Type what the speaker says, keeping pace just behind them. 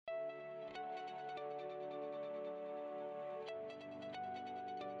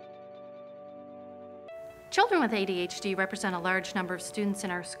Children with ADHD represent a large number of students in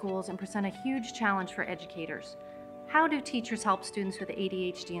our schools and present a huge challenge for educators. How do teachers help students with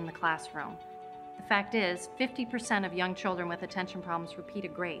ADHD in the classroom? The fact is, 50% of young children with attention problems repeat a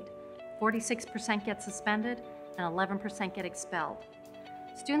grade, 46% get suspended, and 11% get expelled.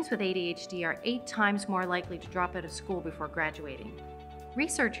 Students with ADHD are 8 times more likely to drop out of school before graduating.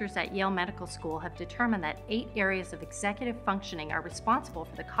 Researchers at Yale Medical School have determined that 8 areas of executive functioning are responsible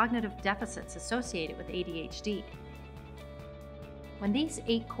for the cognitive deficits associated with ADHD. When these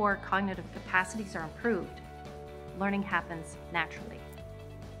 8 core cognitive capacities are improved, learning happens naturally.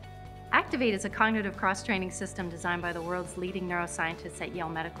 Activate is a cognitive cross-training system designed by the world's leading neuroscientists at Yale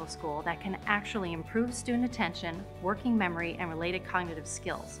Medical School that can actually improve student attention, working memory, and related cognitive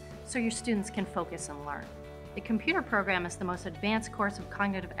skills, so your students can focus and learn. The computer program is the most advanced course of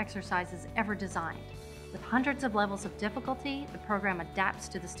cognitive exercises ever designed. With hundreds of levels of difficulty, the program adapts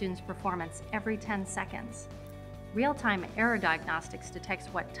to the student's performance every 10 seconds. Real-time error diagnostics detects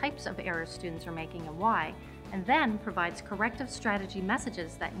what types of errors students are making and why, and then provides corrective strategy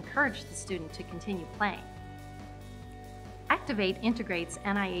messages that encourage the student to continue playing. Activate integrates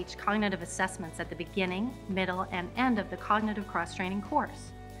NIH cognitive assessments at the beginning, middle, and end of the cognitive cross-training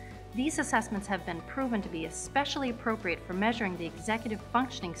course. These assessments have been proven to be especially appropriate for measuring the executive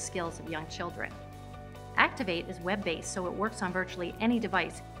functioning skills of young children. Activate is web-based, so it works on virtually any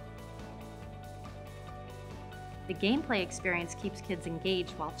device. The gameplay experience keeps kids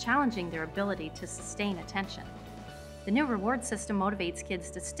engaged while challenging their ability to sustain attention. The new reward system motivates kids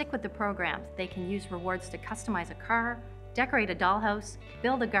to stick with the program. They can use rewards to customize a car, decorate a dollhouse,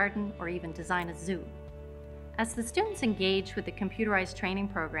 build a garden, or even design a zoo. As the students engage with the computerized training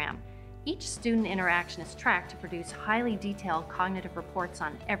program, each student interaction is tracked to produce highly detailed cognitive reports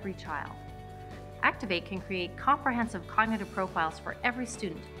on every child. Activate can create comprehensive cognitive profiles for every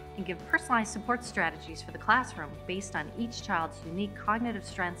student and give personalized support strategies for the classroom based on each child's unique cognitive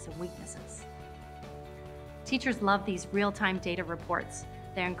strengths and weaknesses. Teachers love these real-time data reports.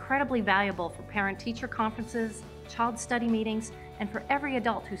 They're incredibly valuable for parent-teacher conferences, child study meetings, and for every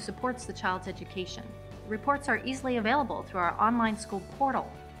adult who supports the child's education. Reports are easily available through our online school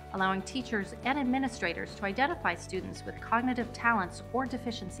portal, allowing teachers and administrators to identify students with cognitive talents or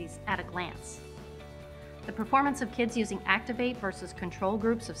deficiencies at a glance. The performance of kids using Activate versus control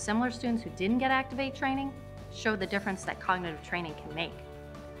groups of similar students who didn't get Activate training show the difference that cognitive training can make.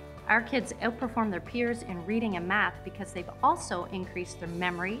 Our kids outperform their peers in reading and math because they've also increased their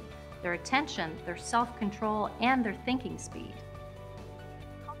memory, their attention, their self-control, and their thinking speed.